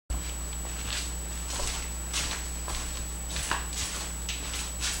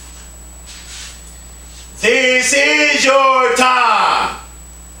This is your time.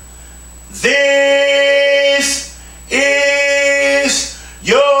 This is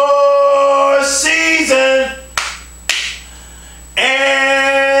your season.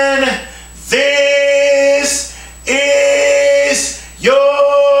 And this is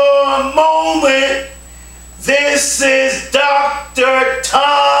your moment. This is Dr.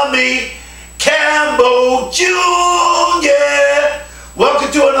 Tommy Campbell Jr.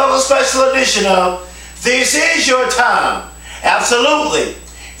 Welcome to another special edition of This Is Your Time. Absolutely.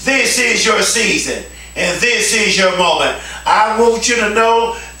 This is your season. And this is your moment. I want you to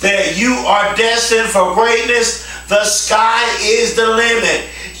know that you are destined for greatness. The sky is the limit.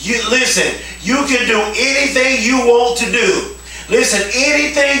 Listen, you can do anything you want to do. Listen,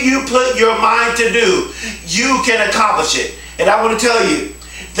 anything you put your mind to do, you can accomplish it. And I want to tell you,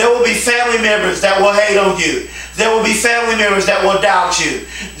 there will be family members that will hate on you. There will be family members that will doubt you.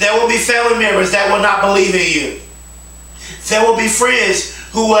 There will be family members that will not believe in you. There will be friends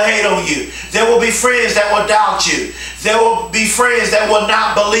who will hate on you. There will be friends that will doubt you. There will be friends that will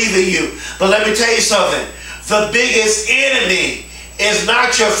not believe in you. But let me tell you something. The biggest enemy is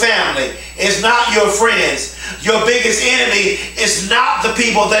not your family. It's not your friends. Your biggest enemy is not the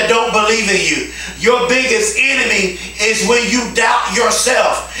people that don't believe in you. Your biggest enemy is when you doubt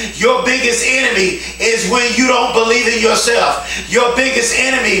yourself. Your biggest enemy is when you don't believe in yourself. Your biggest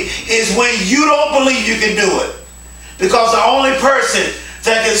enemy is when you don't believe you can do it. Because the only person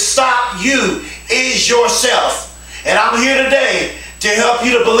that can stop you is yourself. And I'm here today to help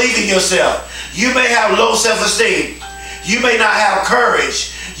you to believe in yourself. You may have low self-esteem. You may not have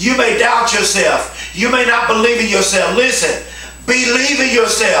courage. You may doubt yourself. You may not believe in yourself. Listen, believe in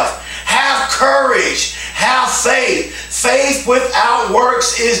yourself. Have courage. Have faith. Faith without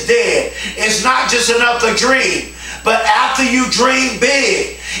works is dead. It's not just enough to dream. But after you dream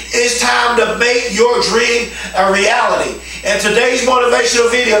big, it's time to make your dream a reality. And today's motivational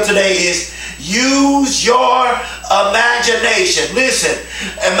video today is use your imagination. Listen,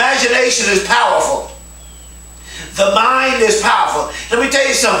 imagination is powerful. The mind is powerful. Let me tell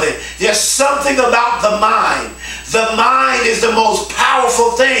you something. There's something about the mind. The mind is the most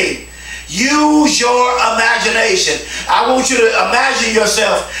powerful thing. Use your imagination. I want you to imagine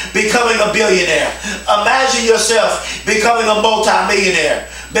yourself becoming a billionaire. Imagine yourself becoming a multi-millionaire.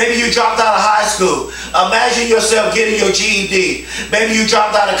 Maybe you dropped out of high school. Imagine yourself getting your GED. Maybe you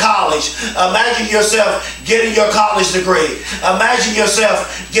dropped out of college. Imagine yourself getting your college degree. Imagine yourself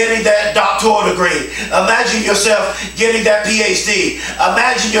getting that doctoral degree. Imagine yourself getting that PhD.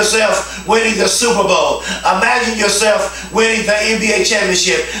 Imagine yourself winning the Super Bowl. Imagine yourself winning the NBA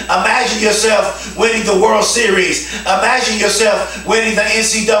championship. Imagine yourself winning the World Series. Imagine yourself winning the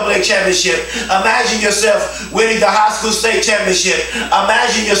NCAA championship. Imagine yourself winning the high school state championship.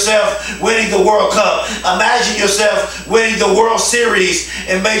 Imagine yourself winning the World Cup. Imagine yourself winning the World Series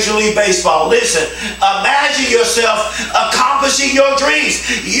in Major League Baseball. Listen, imagine yourself accomplishing your dreams.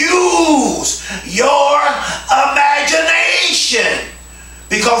 Use your imagination.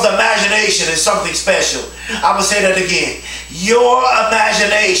 Because imagination is something special. I'm going to say that again. Your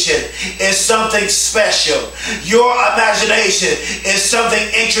imagination is something special. Your imagination is something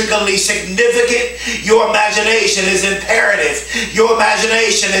intricately significant. Your imagination is imperative. Your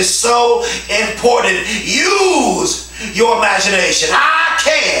imagination is so important. Use your imagination. I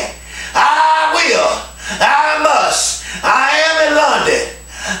can. I will. I must. I am in London.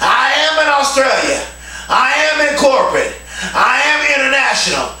 I am in Australia. I am in corporate. I am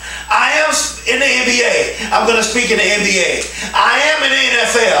international. I am in the NBA. I'm going to speak in the NBA. I am in the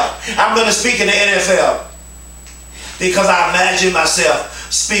NFL. I'm going to speak in the NFL. Because I imagine myself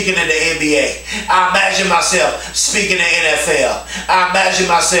speaking in the NBA. I imagine myself speaking in the NFL. I imagine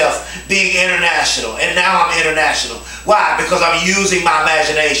myself being international. And now I'm international. Why? Because I'm using my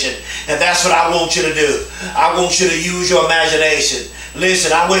imagination. And that's what I want you to do. I want you to use your imagination.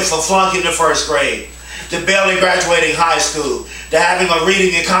 Listen, I went from flunking the first grade to barely graduating high school, to having a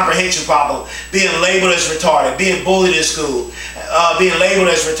reading and comprehension problem, being labeled as retarded, being bullied in school, being labeled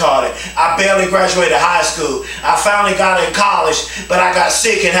as retarded. I barely graduated high school. I finally got in college, but I got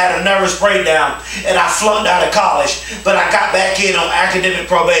sick and had a nervous breakdown, and I flunked out of college, but I got back in on academic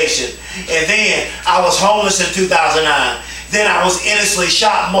probation. And then I was homeless in 2009. Then I was innocently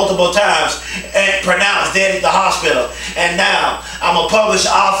shot multiple times and pronounced dead at the hospital. And now I'm a published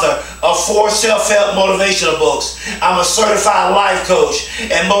author of 4 self-help motivational books. I'm a certified life coach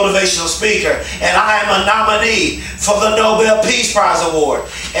and motivational speaker. And I am a nominee for the Nobel Peace Prize Award.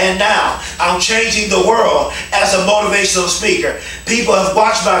 And now I'm changing the world as a motivational speaker. People have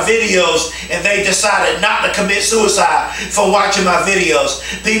watched my videos and they decided not to commit suicide for watching my videos.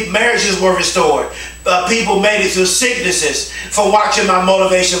 Marriages were restored. People made it through sicknesses for watching my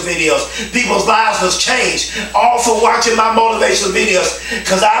motivational videos. People's lives was changed all for watching my motivational videos,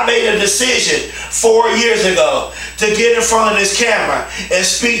 because I made a decision 4 years ago to get in front of this camera and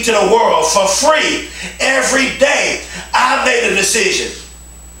speak to the world for free every day. I made a decision.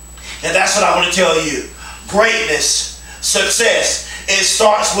 And that's what I want to tell you. Greatness, success, it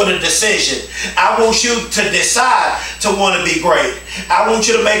starts with a decision. I want you to decide to want to be great. I want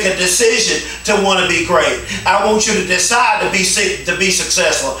you to make a decision to want to be great. I want you to decide to be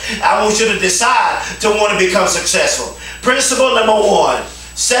successful. I want you to decide to want to become successful. Principle number 1.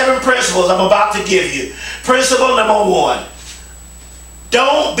 7 principles I'm about to give you. Principle number 1.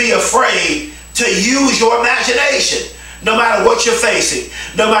 Don't be afraid to use your imagination. No matter what you're facing,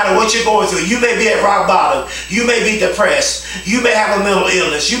 no matter what you're going through. You may be at rock bottom. You may be depressed. You may have a mental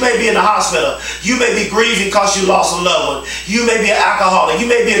illness. You may be in the hospital. You may be grieving because you lost a loved one. You may be an alcoholic. You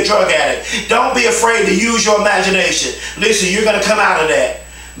may be a drug addict. Don't be afraid to use your imagination. Listen, you're going to come out of that.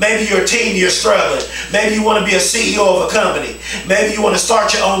 Maybe you're a teen, you're struggling. Maybe you want to be a CEO of a company. Maybe you want to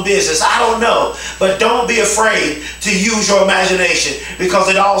start your own business. I don't know. But don't be afraid to use your imagination, because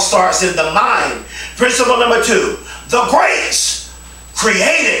it all starts in the mind. Principle number 2. The greats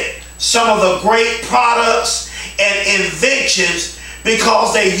created some of the great products and inventions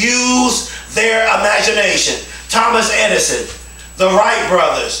because they used their imagination. Thomas Edison, the Wright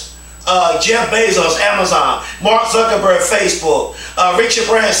brothers, Jeff Bezos, Amazon, Mark Zuckerberg, Facebook, Richard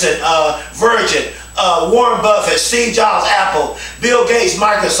Branson, Virgin, Warren Buffett, Steve Jobs, Apple, Bill Gates,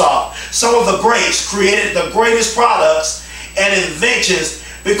 Microsoft. Some of the greats created the greatest products and inventions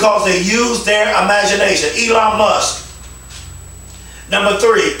because they used their imagination. Elon Musk. Number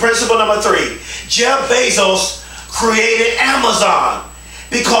 3, principle number 3. Jeff Bezos created Amazon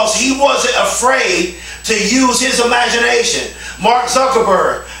because he wasn't afraid to use his imagination. Mark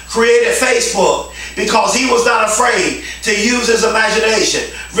Zuckerberg created Facebook because he was not afraid to use his imagination.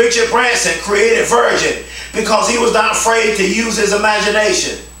 Richard Branson created Virgin because he was not afraid to use his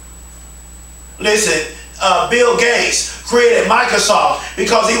imagination. Listen, Bill Gates created Microsoft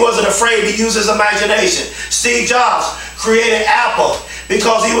because he wasn't afraid to use his imagination. Steve Jobs created Apple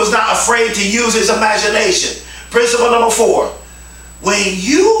because he was not afraid to use his imagination. Principle number 4. When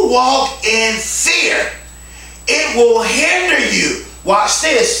you walk in fear, it will hinder you, watch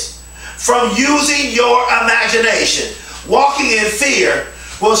this, from using your imagination. Walking in fear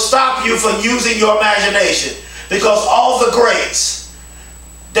will stop you from using your imagination, because all the greats,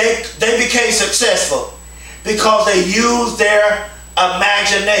 they became successful because they used their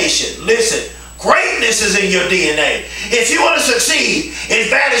imagination. Listen, greatness is in your DNA. If you want to succeed as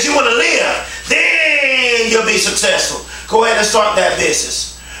bad as you want to live, then you'll be successful. Go ahead and start that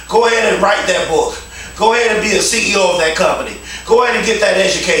business. Go ahead and write that book. Go ahead and be a CEO of that company. Go ahead and get that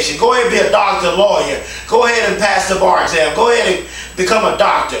education. Go ahead and be a doctor, lawyer. Go ahead and pass the bar exam. Go ahead and become a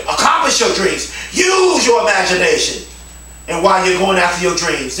doctor. Accomplish your dreams. Use your imagination. And while you're going after your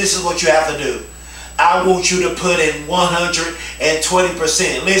dreams, this is what you have to do. I want you to put in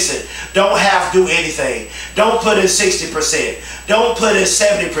 120%. Listen, don't half do anything. Don't put in 60%. Don't put in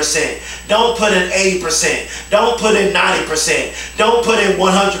 70%. Don't put in 80%. Don't put in 90%. Don't put in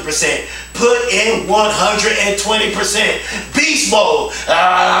 100%. Put in 120%. Beast mode,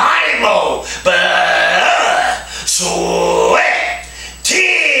 lion mode, sweat,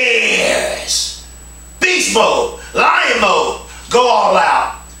 tears. Beast mode, lion mode. Go all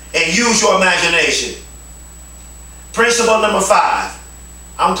out and use your imagination. Principle number 5.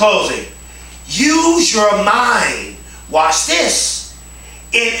 I'm closing. Use your mind, watch this,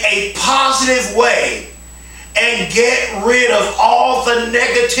 in a positive way and get rid of all the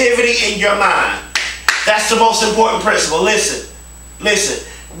negativity in your mind. That's the most important principle. Listen.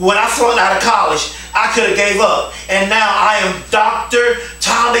 When I flunked out of college, I could have gave up. And now I am Dr.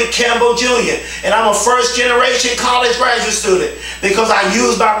 Tommy Campbell Jr. And I'm a first-generation college graduate student because I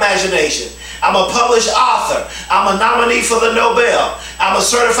used my imagination. I'm a published author. I'm a nominee for the Nobel. I'm a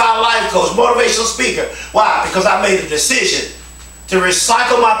certified life coach, motivational speaker. Why? Because I made a decision to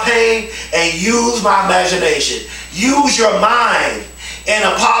recycle my pain and use my imagination. Use your mind in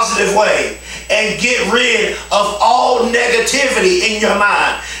a positive way and get rid of all negativity in your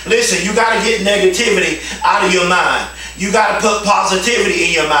mind. Listen, you got to get negativity out of your mind. You got to put positivity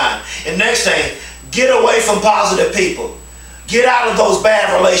in your mind. And next thing, get away from positive people. Get out of those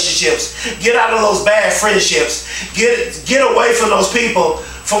bad relationships. Get out of those bad friendships. Get away from those people,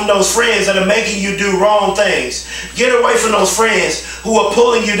 from those friends that are making you do wrong things. Get away from those friends who are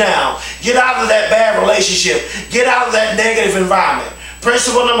pulling you down. Get out of that bad relationship. Get out of that negative environment.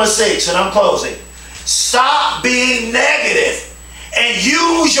 Principle number 6, and I'm closing. Stop being negative and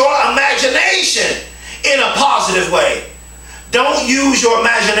use your imagination in a positive way. Don't use your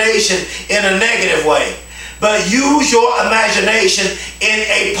imagination in a negative way, but use your imagination in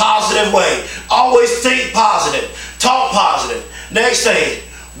a positive way. Always think positive. Talk positive. Next thing,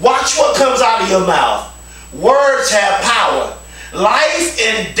 watch what comes out of your mouth. Words have power. Life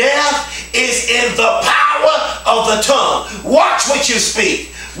and death is in the power of the tongue. Watch what you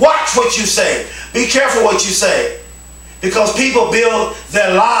speak. Watch what you say. Be careful what you say, because people build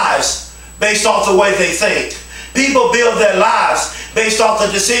their lives based off the way they think. People build their lives based off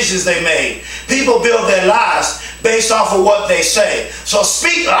the decisions they made. People build their lives based off of what they say. So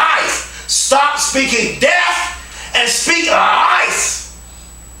speak life. Stop speaking death and speak life.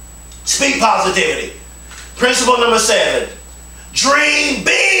 Speak positivity. Principle number 7. Dream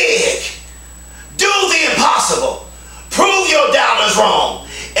big. Do the impossible. Prove your doubters wrong.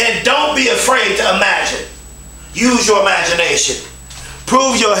 And don't be afraid to imagine. Use your imagination.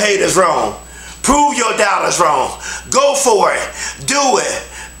 Prove your haters wrong. Prove your doubters wrong. Go for it. Do it.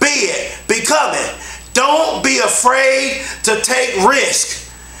 Be it. Become it. Don't be afraid to take risk.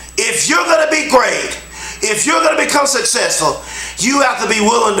 If you're going to be great, if you're going to become successful, you have to be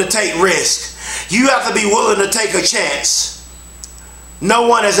willing to take risk. You have to be willing to take a chance. No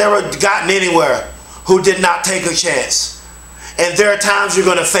one has ever gotten anywhere who did not take a chance. And there are times you're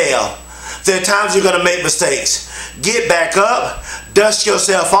going to fail. There are times you're going to make mistakes. Get back up, dust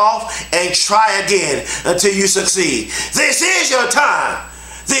yourself off, and try again until you succeed. This is your time.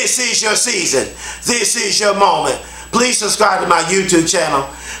 This is your season. This is your moment. Please subscribe to my YouTube channel.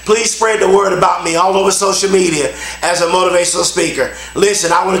 Please spread the word about me all over social media as a motivational speaker.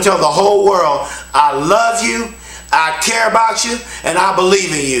 Listen, I want to tell the whole world I love you, I care about you, and I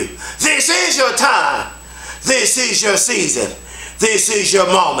believe in you. This is your time. This is your season. This is your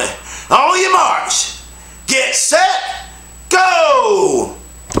moment. On your